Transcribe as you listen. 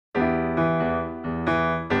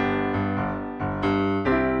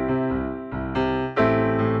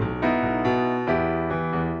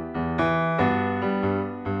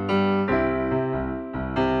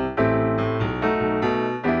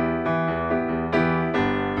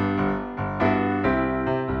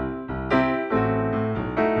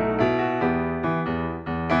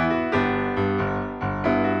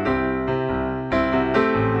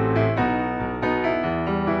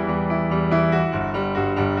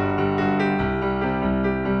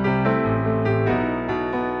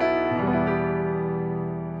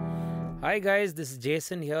Hi guys, this is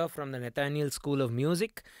Jason here from the Nathaniel School of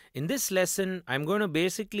Music. In this lesson, I'm going to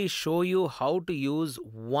basically show you how to use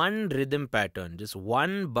one rhythm pattern, just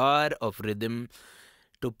one bar of rhythm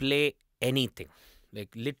to play anything. Like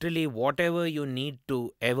literally whatever you need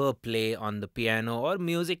to ever play on the piano or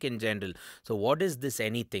music in general. So what is this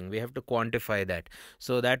anything? We have to quantify that.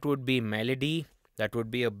 So that would be melody, that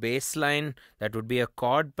would be a bass line, that would be a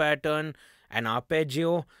chord pattern, an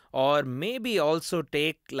arpeggio, or maybe also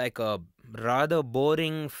take like a rather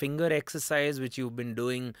boring finger exercise which you've been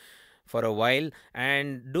doing for a while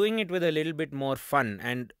and doing it with a little bit more fun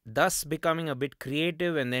and thus becoming a bit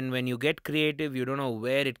creative. And then when you get creative, you don't know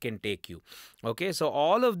where it can take you. Okay, so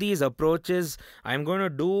all of these approaches I'm going to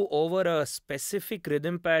do over a specific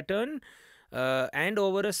rhythm pattern and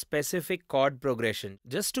over a specific chord progression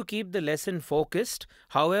just to keep the lesson focused.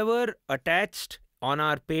 However, attached on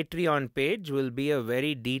our Patreon page will be a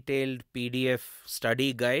very detailed PDF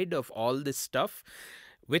study guide of all this stuff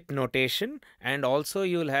with notation, and also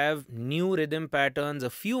you'll have new rhythm patterns, a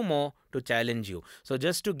few more to challenge you. So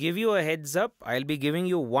just to give you a heads up, I'll be giving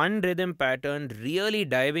you one rhythm pattern, really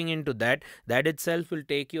diving into that. That itself will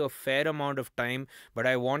take you a fair amount of time, but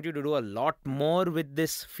I want you to do a lot more with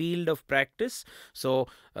this field of practice. So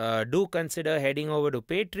do consider heading over to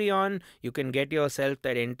Patreon. You can get yourself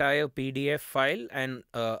that entire PDF file and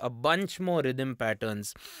a bunch more rhythm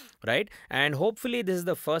patterns, right? And hopefully this is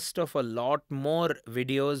the first of a lot more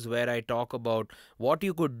videos where I talk about what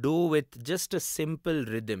you could do with just a simple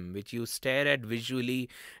rhythm which you stare at visually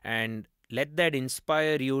and let that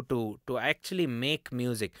inspire you to actually make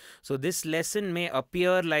music. So this lesson may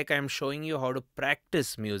appear like I'm showing you how to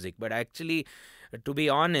practice music, but actually, to be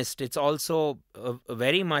honest, it's also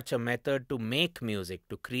very much a method to make music,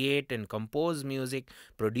 to create and compose music,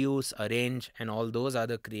 produce, arrange, and all those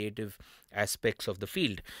other creative aspects of the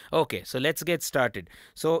field. Okay, so let's get started.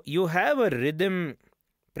 So you have a rhythm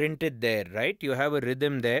printed there, right? You have a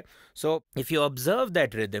rhythm there. So if you observe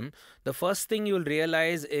that rhythm, the first thing you'll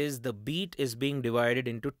realize is the beat is being divided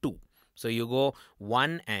into two. So you go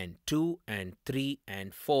 1 and 2 and 3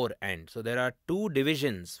 and 4 and. So there are two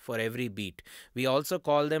divisions for every beat. We also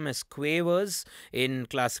call them as quavers in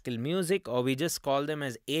classical music, or we just call them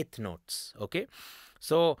as eighth notes. Okay.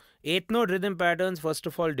 So eighth note rhythm patterns, first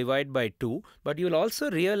of all, divide by 2, but you'll also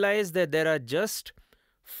realize that there are just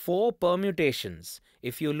 4 permutations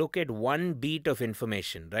if you look at one beat of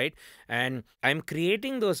information, right? And I'm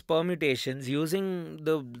creating those permutations using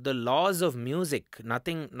the laws of music,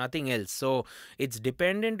 nothing else. So it's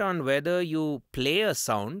dependent on whether you play a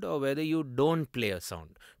sound or whether you don't play a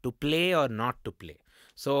sound, to play or not to play.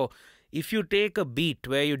 So if you take a beat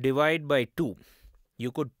where you divide by 2,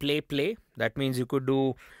 you could play. That means you could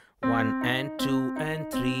do 1 and 2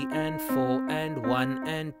 and 3 and 4 and 1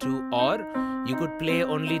 and 2, or you could play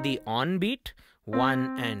only the on beat,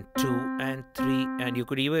 1 and 2 and 3, and you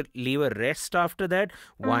could even leave a rest after that,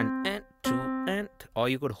 1 and 2 and or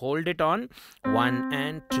you could hold it on 1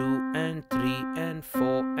 and 2 and 3 and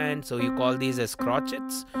 4, and so you call these as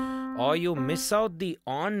crotchets. Or you miss out the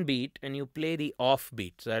on beat and you play the off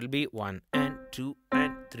beat. So that'll be 1 and 2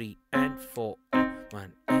 and 3 and 4 and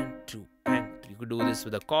 1 and 2 and 3. You could do this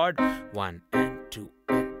with a chord, 1 and 2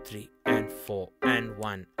 and 3 and 4 and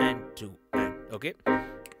 1 and 2 and, okay.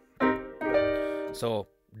 So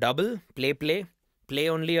double, play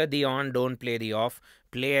only at the on, don't play the off,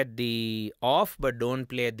 play at the off but don't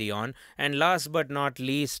play at the on, and last but not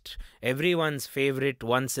least, everyone's favorite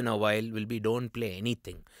once in a while will be don't play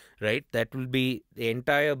anything, right? That will be the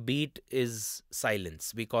entire beat is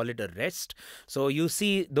silence. We call it a rest. So you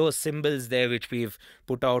see those symbols there which we've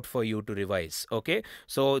put out for you to revise, okay?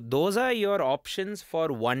 So those are your options for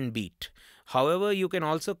one beat. However, you can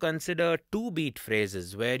also consider 2-beat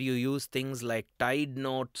phrases where you use things like tied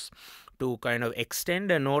notes to kind of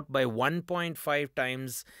extend a note by 1.5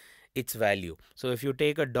 times its value. So if you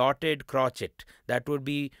take a dotted crotchet, that would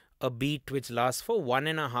be a beat which lasts for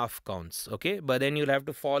 1.5 counts, okay? But then you'll have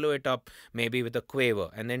to follow it up maybe with a quaver,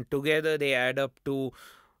 and then together they add up to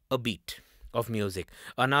a beat of music.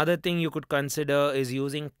 Another thing you could consider is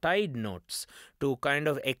using tied notes to kind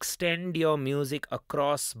of extend your music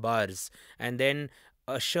across bars and then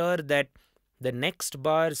assure that the next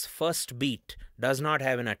bar's first beat does not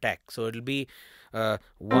have an attack. So it'll be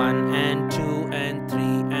 1 and 2 and 3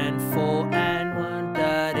 and 4 and 1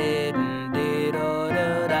 da da da da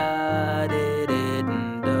da.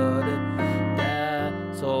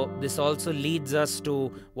 So this also leads us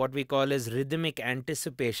to what we call as rhythmic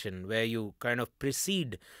anticipation, where you kind of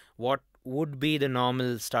precede what would be the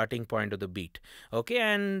normal starting point of the beat. Okay,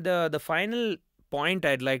 and the final point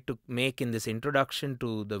I'd like to make in this introduction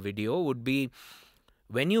to the video would be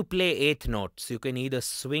when you play eighth notes, you can either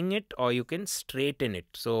swing it or you can straighten it.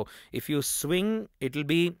 So if you swing, it'll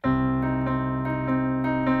be 1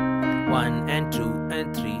 and 2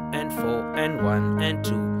 and 3 and 4 and 1 and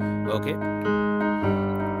 2. Okay.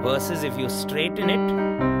 Versus if you straighten it,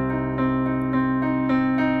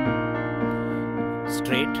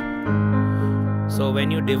 straight. So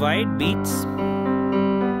when you divide beats,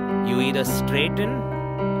 you either straighten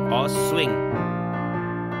or swing.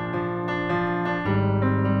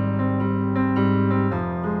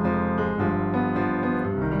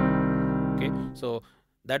 Okay, so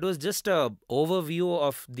that was just a overview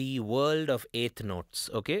of the world of eighth notes.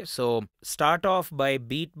 Okay, so start off by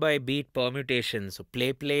beat permutations. So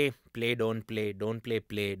play, play, play, don't play, don't play,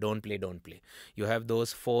 play, don't play, don't play. You have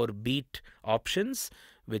those 4 beat options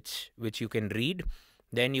which you can read.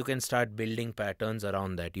 Then you can start building patterns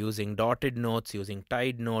around that using dotted notes, using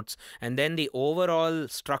tied notes, and then the overall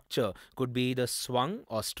structure could be either swung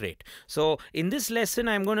or straight. So in this lesson,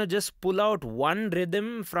 I'm going to just pull out one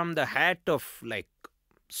rhythm from the hat of like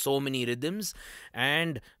so many rhythms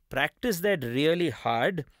and practice that really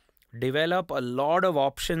hard. Develop a lot of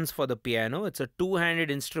options for the piano. It's a two-handed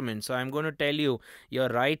instrument, so I'm going to tell you, your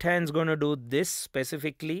right hand's going to do this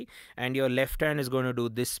specifically and your left hand is going to do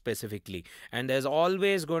this specifically, and there's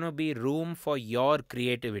always going to be room for your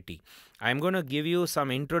creativity. I'm going to give you some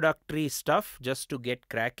introductory stuff just to get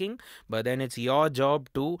cracking, but then it's your job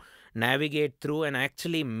to navigate through and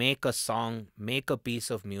actually make a song, make a piece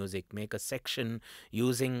of music, make a section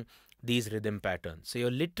using these rhythm patterns. So you're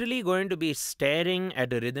literally going to be staring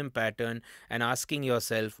at a rhythm pattern and asking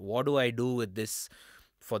yourself, what do I do with this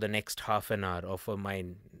for the next half an hour or for my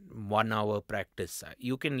 1 hour practice?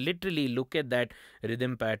 You can literally look at that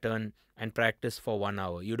rhythm pattern and practice for 1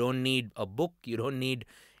 hour. You don't need a book, you don't need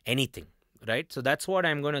anything, right? So that's what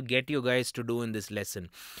I'm going to get you guys to do in this lesson.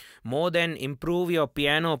 More than improve your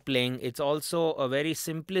piano playing, it's also a very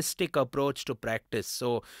simplistic approach to practice.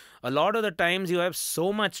 So a lot of the times you have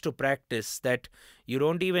so much to practice that you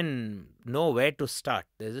don't even know where to start.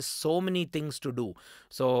 There's just so many things to do.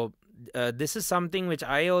 So this is something which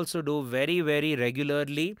I also do very, very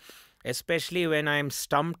regularly, especially when I'm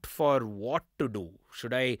stumped for what to do.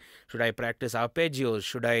 Should I practice arpeggios?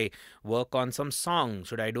 Should I work on some song?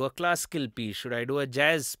 Should I do a classical piece? Should I do a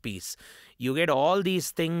jazz piece? You get all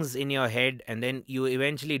these things in your head and then you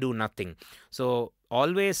eventually do nothing. So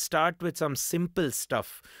always start with some simple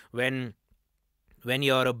stuff when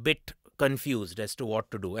you're a bit confused as to what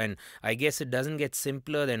to do. And I guess it doesn't get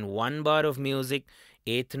simpler than 1 bar of music,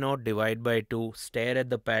 eighth note, divide by 2, stare at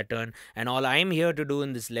the pattern, and all I'm here to do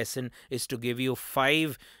in this lesson is to give you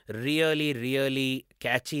 5 really, really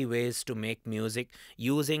catchy ways to make music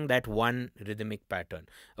using that one rhythmic pattern.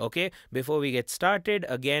 Okay, before we get started,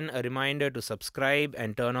 again a reminder to subscribe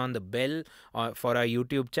and turn on the bell for our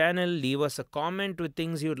YouTube channel. Leave us a comment with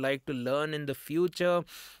things you'd like to learn in the future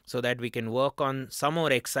so that we can work on some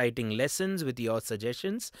more exciting lessons with your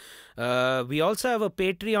suggestions. We also have a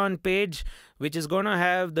Patreon page which is going to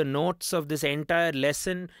have the notes of this entire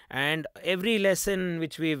lesson and every lesson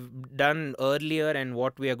which we've done earlier and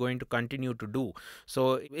what we are going to continue to do.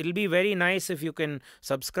 So it'll be very nice if you can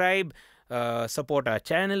subscribe, support our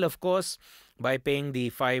channel, of course, by paying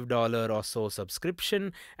the $5 or so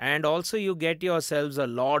subscription, and also you get yourselves a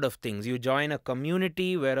lot of things. You join a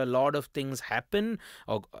community where a lot of things happen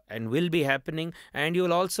and will be happening, and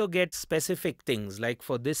you'll also get specific things. Like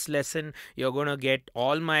for this lesson, you're going to get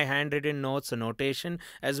all my handwritten notes and notation,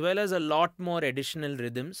 as well as a lot more additional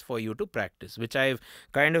rhythms for you to practice, which I've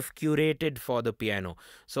kind of curated for the piano.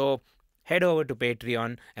 So head over to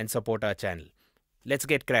Patreon and support our channel. Let's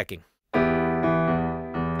get cracking.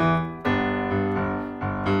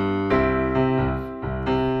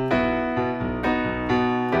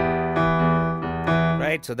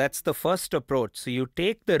 Right, so that's the first approach. So you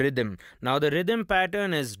take the rhythm. Now the rhythm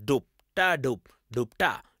pattern is doop ta doop doop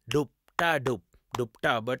ta doop ta doop doop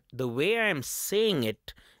ta, but the way I am saying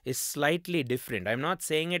it is slightly different. I'm not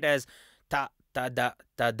saying it as ta ta da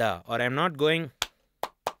ta da, or I'm not going.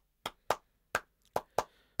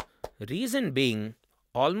 Reason being,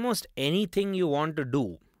 almost anything you want to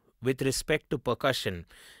do with respect to percussion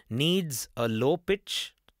needs a low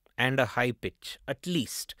pitch and a high pitch, at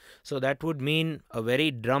least. So that would mean a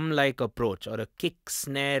very drum-like approach or a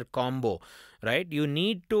kick-snare combo, right? You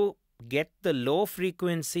need to get the low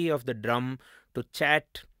frequency of the drum to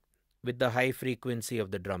chat with the high frequency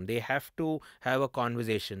of the drum. They have to have a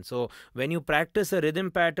conversation. So when you practice a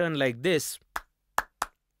rhythm pattern like this,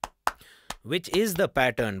 which is the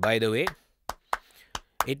pattern, by the way,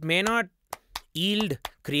 it may not yield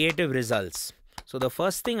creative results. So the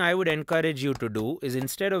first thing I would encourage you to do is,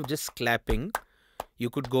 instead of just clapping, you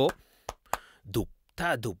could go dup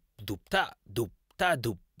ta dup ta dup ta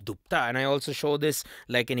dup ta. And I also show this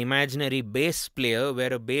like an imaginary bass player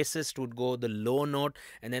where a bassist would go the low note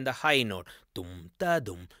and then the high note. Dum ta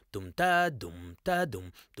dum ta dum ta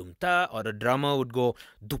dum ta. Or a drummer would go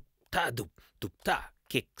dup ta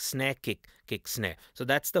kick, snare, kick, kick, snare. So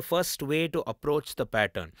that's the first way to approach the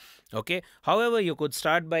pattern. Okay. However, you could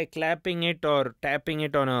start by clapping it or tapping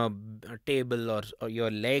it on a table or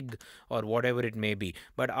your leg or whatever it may be.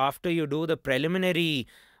 But after you do the preliminary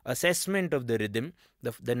assessment of the rhythm,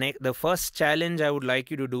 the first challenge I would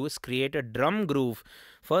like you to do is create a drum groove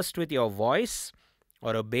first with your voice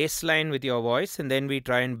or a bass line with your voice, and then we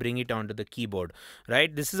try and bring it onto the keyboard.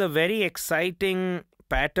 Right? This is a very exciting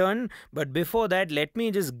pattern, but before that, let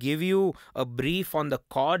me just give you a brief on the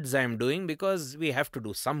chords I'm doing, because we have to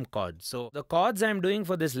do some chords. So the chords I'm doing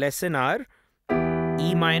for this lesson are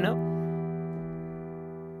E minor,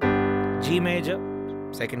 G major,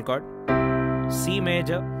 second chord, C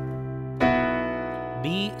major,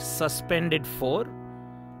 B suspended 4,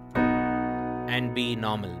 and B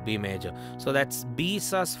normal, B major. So that's B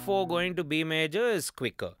sus 4 going to B major is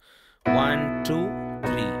quicker. 1, 2, 3,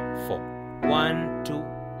 4. 1, 2,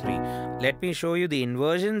 3. Let me show you the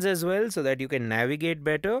inversions as well so that you can navigate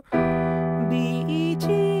better. B, E, G.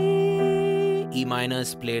 E minor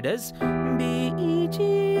is played as B, E,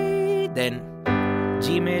 G. Then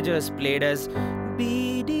G major is played as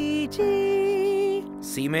B, D, G.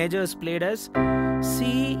 C major is played as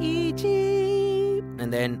C, E, G.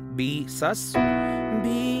 And then B sus,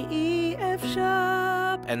 B, E, F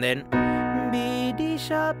sharp. And then B, D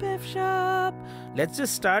sharp, F sharp. Let's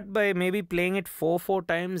just start by maybe playing it 4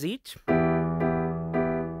 times each.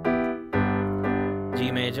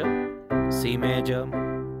 G major, C major,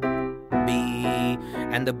 B,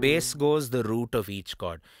 and the bass goes the root of each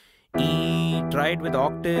chord. E, tried with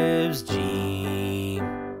octaves, G,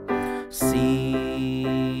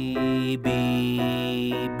 C,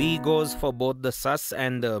 B. B goes for both the sus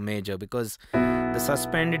and the major because the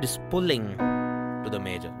suspended is pulling to the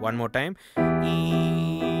major. One more time.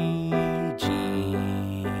 E, G,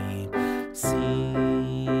 C,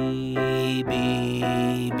 B,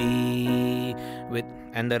 B.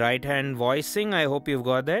 And the right hand voicing, I hope you've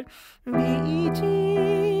got that. B, E, G,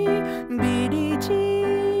 B, D, G,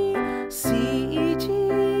 C, E, G,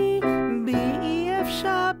 B, E, F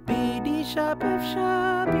sharp, B, D sharp, F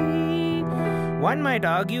sharp, E. One might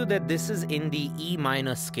argue that this is in the E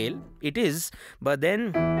minor scale. It is, but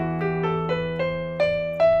then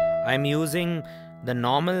I'm using the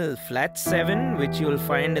normal flat 7, which you will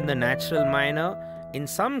find in the natural minor. In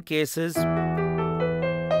some cases,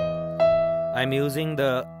 I'm using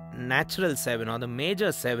the natural 7 or the major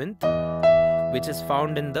 7th, which is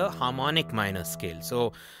found in the harmonic minor scale.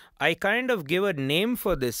 So I kind of give a name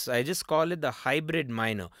for this. I just call it the hybrid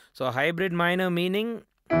minor. So a hybrid minor meaning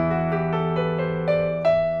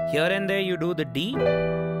here and there you do the D,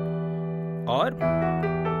 or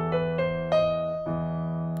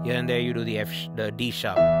here and there you do the D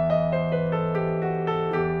sharp,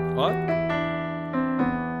 or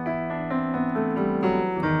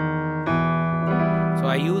so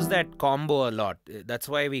I use that combo a lot. That's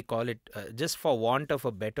why we call it, just for want of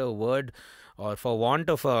a better word or for want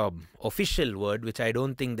of a official word, which I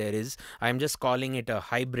don't think there is, I'm just calling it a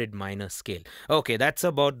hybrid minor scale. Okay, that's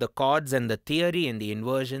about the chords and the theory and the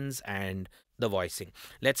inversions and the voicing.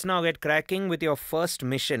 Let's now get cracking with your first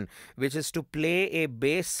mission, which is to play a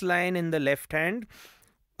bass line in the left hand,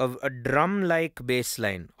 of a drum-like bass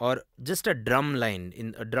line, or just a drum line,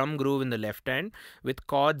 in a drum groove in the left hand with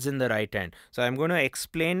chords in the right hand. So I'm going to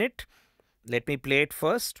explain it. Let me play it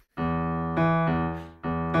first.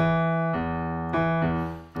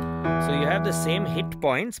 So you have the same hit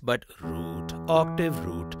points, but root, octave,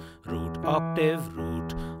 root, root, octave,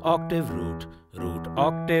 root, octave, root, root,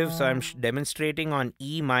 octave. So I'm demonstrating on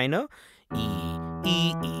E minor. E,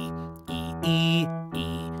 E, E, E, E,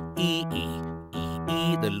 E, E, E,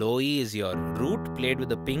 E. The low E is your root played with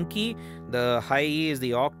the pinky. The high E is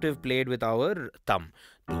the octave played with our thumb.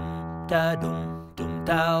 Dum ta dum, dum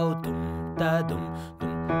ta dum ta dum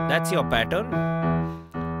dum. That's your pattern.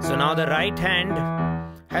 So now the right hand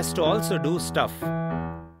has to also do stuff.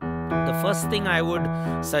 The first thing I would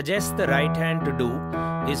suggest the right hand to do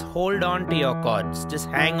is hold on to your chords. Just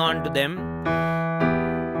hang on to them.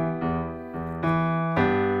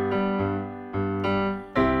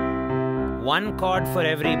 One chord for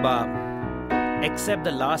every bar, except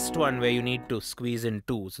the last one where you need to squeeze in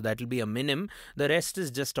 2. So that will be a minim. The rest is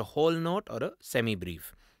just a whole note or a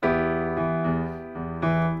semi-brief.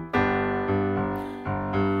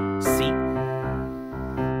 C,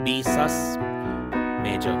 B sus,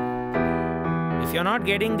 major. If If you're not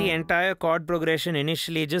getting the entire chord progression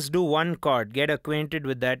initially, just do one chord, get acquainted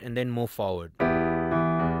with that, and then move forward.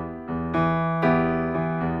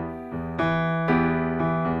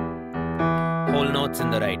 Whole notes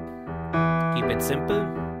in the right. Keep it simple.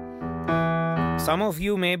 Some of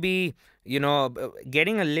you may be,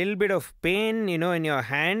 getting a little bit of pain, in your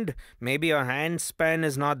hand. Maybe your hand span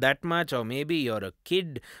is not that much, or maybe you're a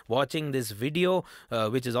kid watching this video,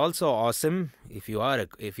 which is also awesome if you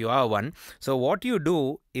are one. So what you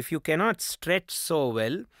do, if you cannot stretch so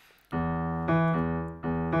well,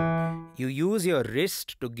 you use your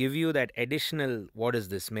wrist to give you that additional, what is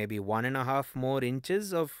this, maybe 1.5 more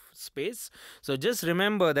inches of space. So just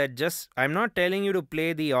remember that I'm not telling you to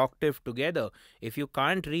play the octave together. If you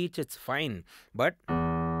can't reach, it's fine. But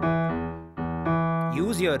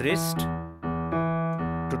use your wrist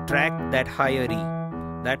to track that higher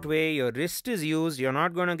E. That way your wrist is used. You're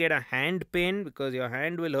not going to get a hand pain because your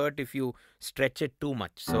hand will hurt if you stretch it too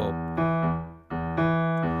much. So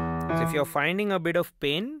if you're finding a bit of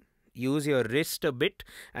pain, use your wrist a bit,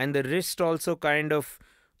 and the wrist also kind of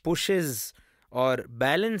pushes or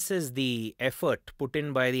balances the effort put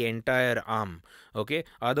in by the entire arm. Okay,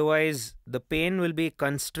 otherwise the pain will be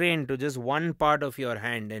constrained to just one part of your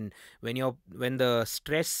hand, and when the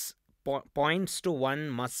stress points to one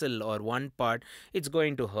muscle or one part, it's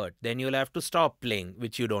going to hurt. Then you'll have to stop playing,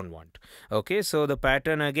 which you don't want. Okay, so the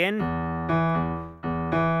pattern again.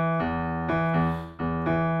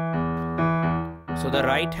 So the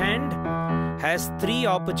right hand has 3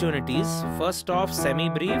 opportunities. First off,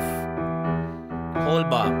 semi-brief, whole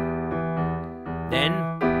bar, then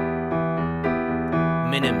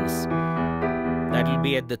minims. That will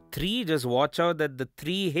be at the 3. Just watch out that the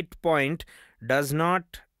 3 hit point does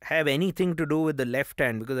not have anything to do with the left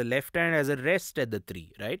hand, because the left hand has a rest at the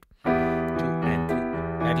 3, right? 2 and 3.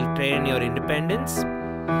 That will train your independence.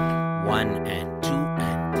 1 and 2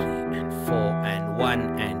 and 3 and 4 and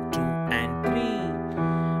 1 and 2 and 3.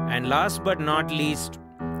 And last but not least,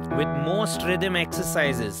 with most rhythm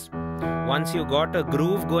exercises, once you got a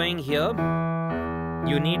groove going here,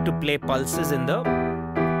 you need to play pulses in the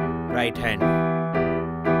right hand.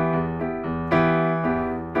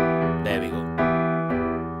 There we go.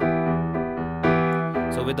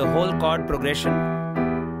 So with the whole chord progression,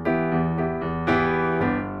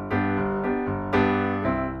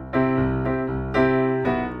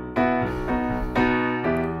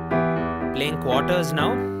 playing quarters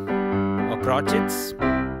now, or crotchets.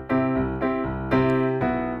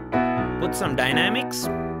 Put some dynamics.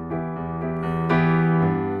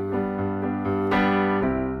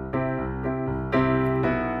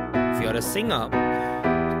 If you're a singer,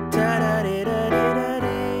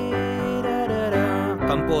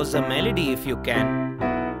 compose a melody if you can.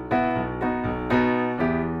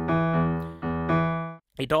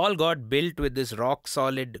 It all got built with this rock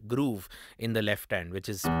solid groove in the left hand, which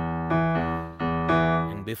is,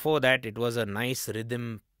 and before that it was a nice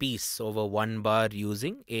rhythm piece over 1 bar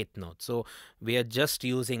using 8th note. So we are just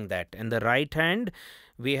using that. And the right hand,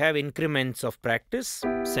 we have increments of practice: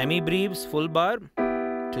 semi-briefs, full bar,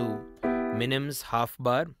 to minims, half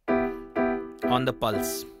bar on the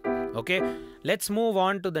pulse. Okay, let's move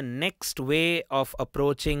on to the next way of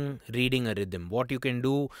approaching reading a rhythm. What you can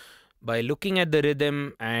do by looking at the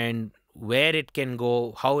rhythm and where it can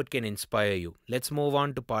go, how it can inspire you. Let's move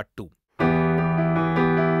on to part 2.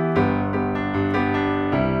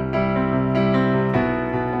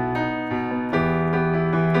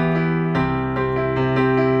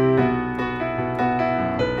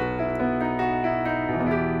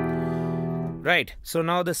 Right, so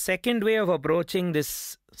now the second way of approaching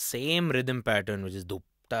this same rhythm pattern, which is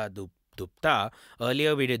dup-ta, dup-ta.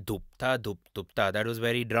 Earlier we did dup-ta, dup-ta. That was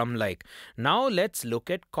very drum-like. Now let's look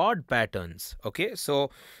at chord patterns. Okay,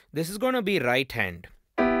 so this is going to be right hand.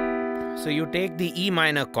 So you take the E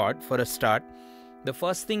minor chord for a start. The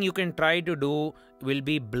first thing you can try to do will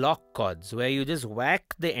be block chords, where you just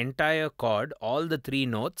whack the entire chord, all the 3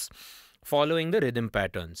 notes, following the rhythm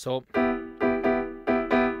pattern. So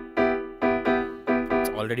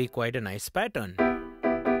already quite a nice pattern.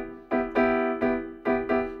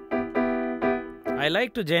 I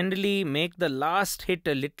like to generally make the last hit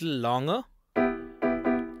a little longer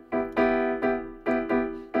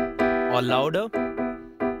or louder.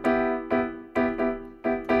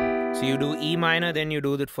 So you do E minor, then you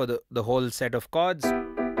do that for the whole set of chords.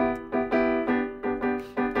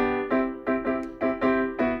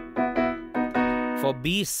 For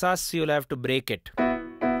B sus, you'll have to break it.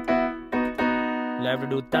 You'll have to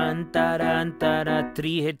do tan taran tara,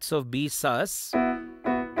 3 hits of B sus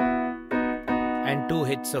and 2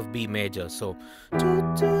 hits of B major. So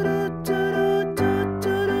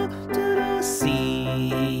C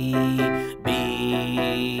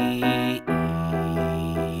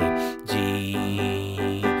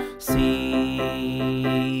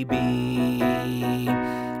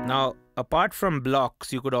apart from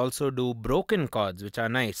blocks, you could also do broken chords, which are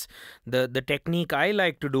nice. The technique I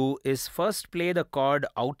like to do is first play the chord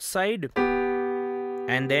outside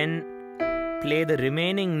and then play the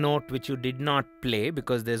remaining note which you did not play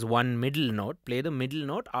because there's one middle note. Play the middle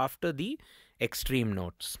note after the extreme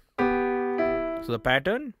notes. So the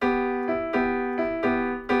pattern,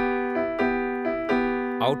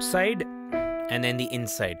 outside and then the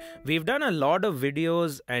inside. We've done a lot of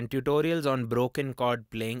videos and tutorials on broken chord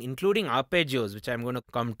playing, including arpeggios, which I'm going to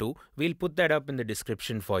come to. We'll put that up in the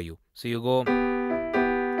description for you. So you go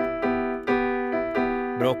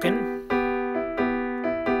broken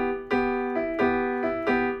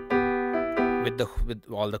with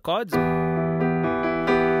all the chords.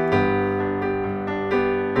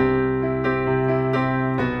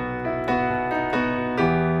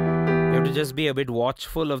 To just be a bit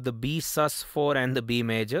watchful of the B sus4 and the B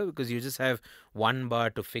major, because you just have one bar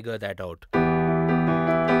to figure that out.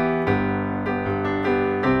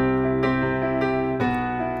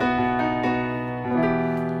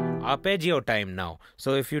 Arpeggio time now.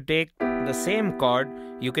 So if you take the same chord,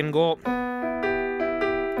 you can go.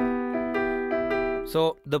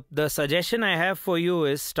 So the suggestion I have for you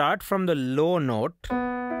is start from the low note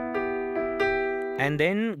and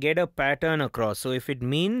then get a pattern across. So if it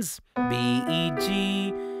means B, E,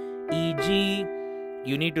 G, E, G,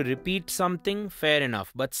 you need to repeat something, fair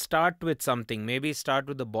enough. But start with something. Maybe start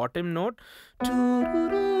with the bottom note,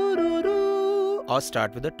 or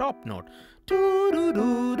start with the top note,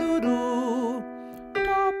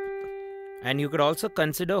 top. And you could also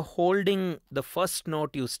consider holding the first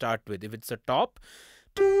note you start with. If it's a top,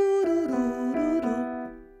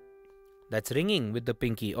 that's ringing with the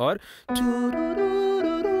pinky, or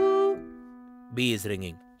B is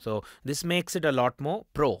ringing. So this makes it a lot more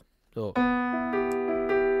pro. So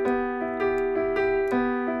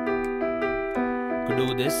could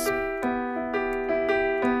do this.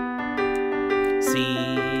 C,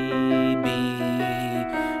 B,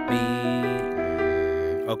 B.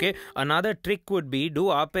 Okay. Another trick would be do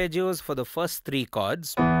arpeggios for the first three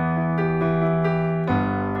chords.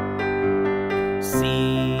 C.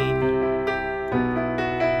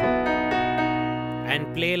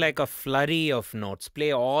 And play like a flurry of notes.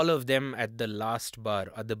 Play all of them at the last bar,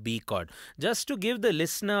 at the B chord. Just to give the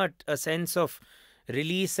listener a sense of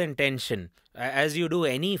release and tension. As you do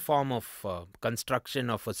any form of construction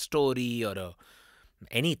of a story or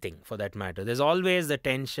anything for that matter. There's always the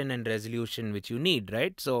tension and resolution which you need,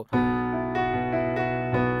 right? So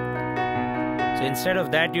instead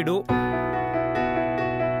of that, you do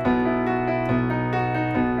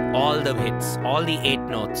all the hits, all the 8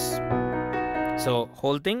 notes. So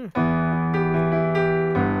whole thing.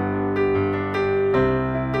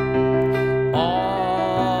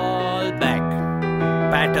 All back.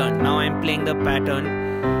 Pattern. Now I'm playing the pattern.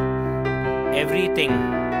 Everything.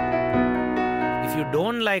 If you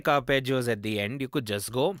don't like arpeggios at the end, you could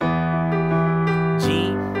just go G,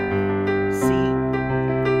 C.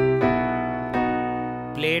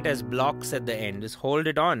 Play it as blocks at the end. Just hold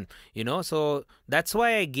it on, you know. So that's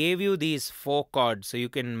why I gave you these 4 chords. So you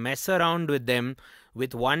can mess around with them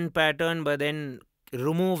with one pattern, but then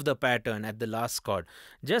remove the pattern at the last chord.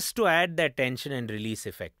 Just to add that tension and release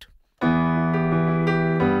effect.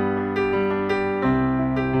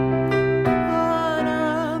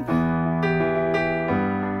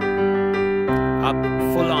 Up,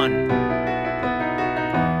 full on.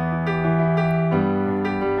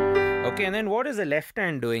 Okay, and then what is the left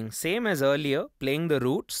hand doing? Same as earlier, playing the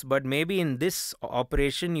roots, but maybe in this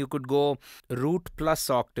operation you could go root plus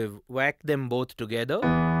octave, whack them both together.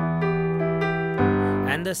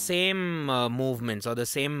 And the same movements or the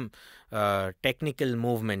same technical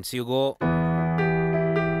movements. You go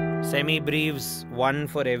semi-breves, 1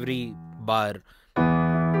 for every bar.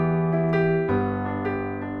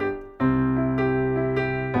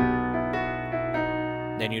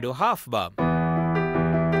 Then you do half bar.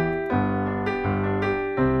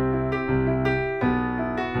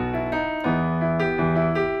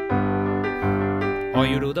 Or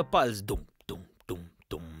you do the pulse. Dum, dum, dum,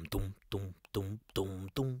 dum, dum, dum, dum, dum,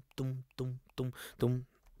 dum, dum, dum, dum, dum.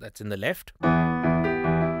 That's in the left.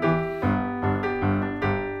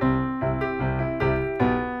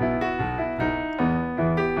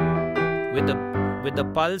 With the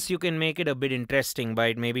pulse, you can make it a bit interesting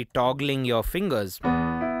by maybe toggling your fingers.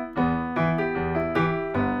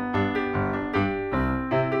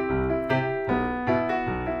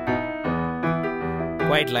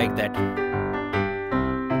 Quite like that.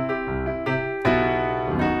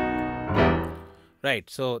 Right,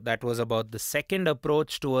 so that was about the second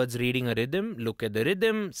approach towards reading a rhythm. Look at the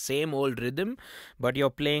rhythm, same old rhythm, but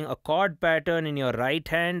you're playing a chord pattern in your right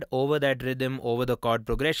hand over that rhythm, over the chord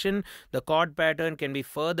progression. The chord pattern can be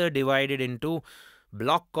further divided into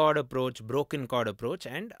block chord approach, broken chord approach,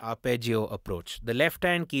 and arpeggio approach. The left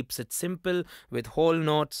hand keeps it simple with whole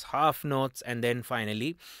notes, half notes, and then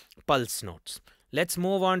finally pulse notes. Let's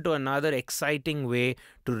move on to another exciting way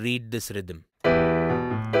to read this rhythm.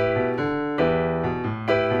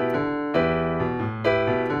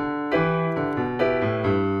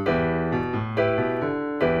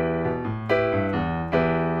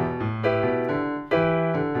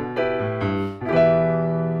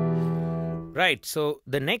 Right, so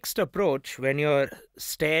the next approach, when you're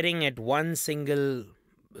staring at one single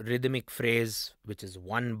rhythmic phrase, which is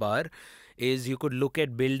one bar, is you could look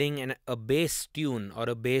at building a bass tune or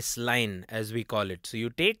a bass line, as we call it. So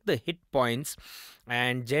you take the hit points,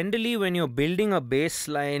 and generally when you're building a bass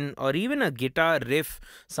line or even a guitar riff,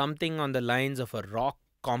 something on the lines of a rock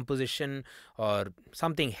composition or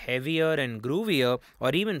something heavier and groovier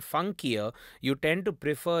or even funkier, you tend to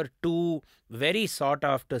prefer two very sought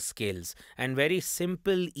after scales and very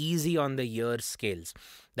simple, easy on the ear scales.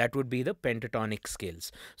 That would be the pentatonic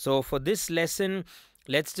scales. So for this lesson,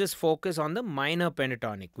 let's just focus on the minor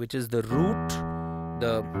pentatonic, which is the root,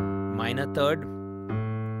 the minor third,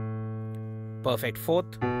 perfect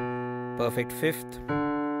fourth, perfect fifth,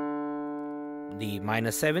 the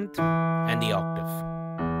minor seventh, and the octave.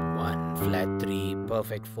 1, flat 3,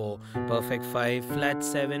 perfect 4, perfect 5, flat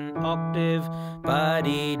 7, octave,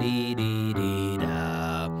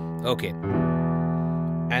 pa-dee-dee-dee-dee-da. Okay.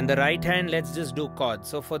 And the right hand, let's just do chords.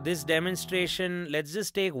 So for this demonstration, let's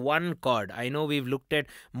just take one chord. I know we've looked at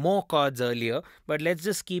more chords earlier, but let's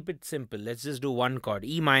just keep it simple. Let's just do one chord,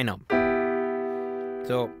 E minor.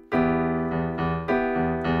 So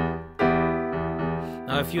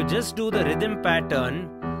now if you just do the rhythm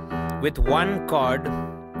pattern with one chord,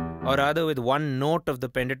 or rather with one note of the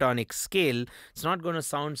pentatonic scale, it's not going to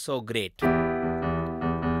sound so great.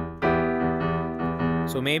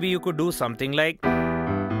 So maybe you could do something like, you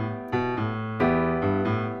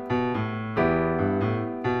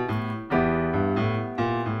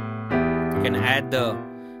can add the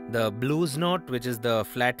blues note, which is the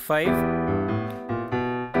flat 5.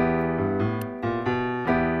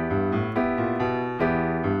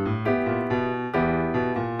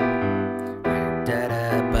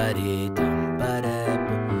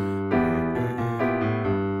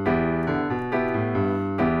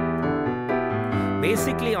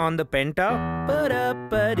 Basically on the penta,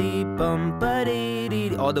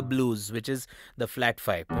 or the blues, which is the flat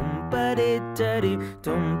 5.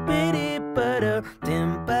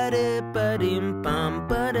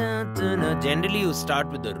 Generally you start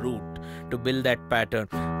with the root to build that pattern.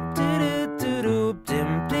 You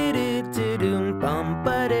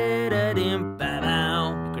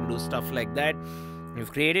can do stuff like that.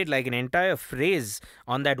 You've created like an entire phrase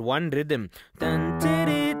on that one rhythm.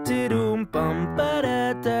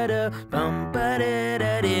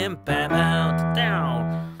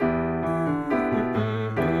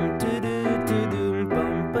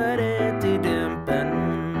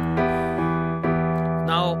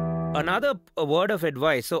 Now, another word of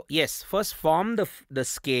advice. So yes, first form the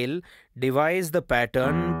scale, devise the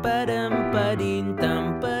pattern,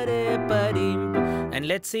 and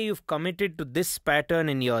let's say you've committed to this pattern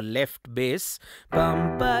in your left bass.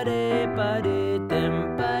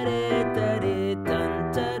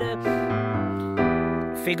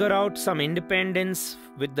 Figure out some independence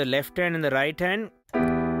with the left hand and the right hand.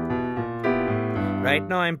 Right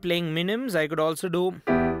now I'm playing minims. I could also do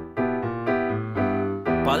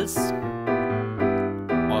pulse,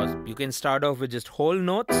 or you can start off with just whole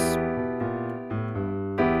notes.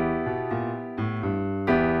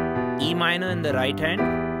 E minor in the right hand,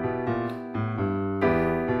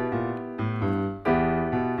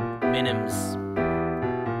 minims,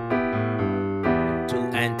 2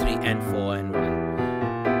 and 3 and 4 and 1.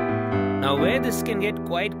 Now where this can get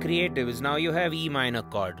quite creative is now you have E minor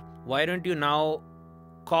chord. Why don't you now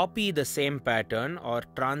copy the same pattern or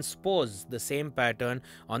transpose the same pattern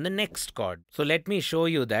on the next chord? So let me show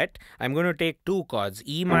you that. I'm going to take two chords,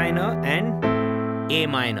 E minor and A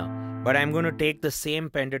minor. But I'm going to take the same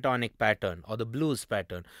pentatonic pattern or the blues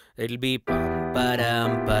pattern. It'll be pam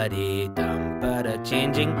padam padi dam pada,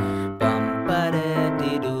 changing pam pada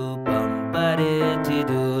di do pam pada di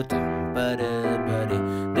do dam pada padi.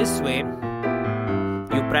 This way,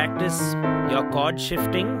 you practice your chord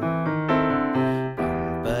shifting,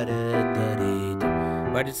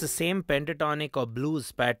 but it's the same pentatonic or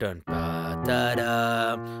blues pattern. Pa da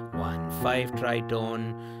da, 1 5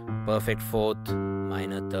 tritone, perfect fourth,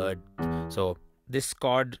 minor third. So this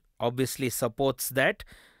chord obviously supports that.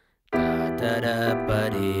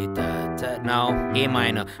 Now A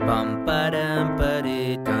minor.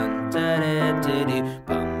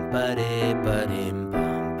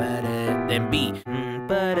 Then B.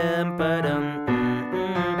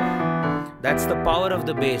 That's the power of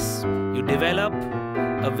the bass. You develop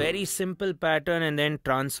a very simple pattern and then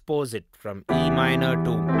transpose it from E minor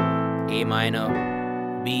to A minor,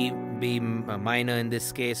 B minor in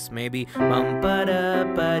this case, maybe. You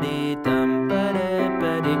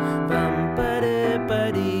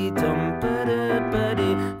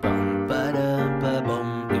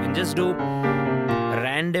can just do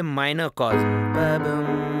random minor chords.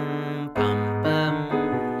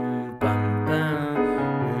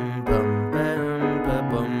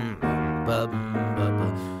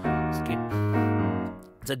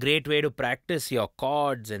 It's a great way to practice your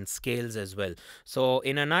chords and scales as well. So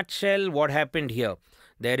in a nutshell, what happened here?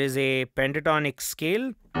 There is a pentatonic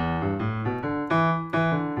scale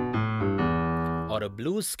or a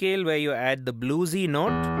blues scale where you add the bluesy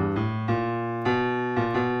note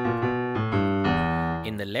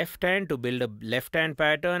in the left hand to build a left hand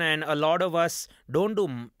pattern, and a lot of us don't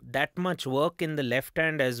do that much work in the left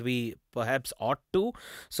hand as we perhaps ought to.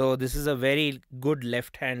 So this is a very good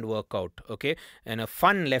left hand workout, okay, and a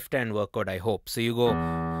fun left hand workout, I hope. So you go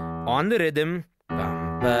on the rhythm,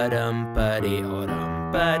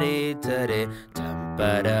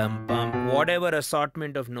 whatever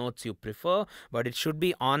assortment of notes you prefer, but it should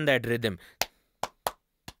be on that rhythm.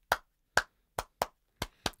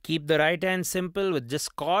 Keep the right hand simple with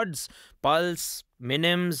just chords, pulse,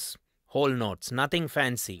 minims, whole notes, nothing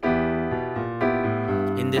fancy.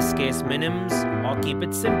 In this case, minims, or keep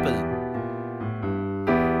it simple.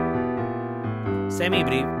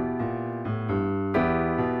 Semi-brief.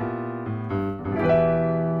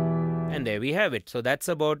 And there we have it. So that's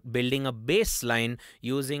about building a bass line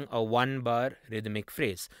using a 1-bar rhythmic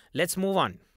phrase. Let's move on.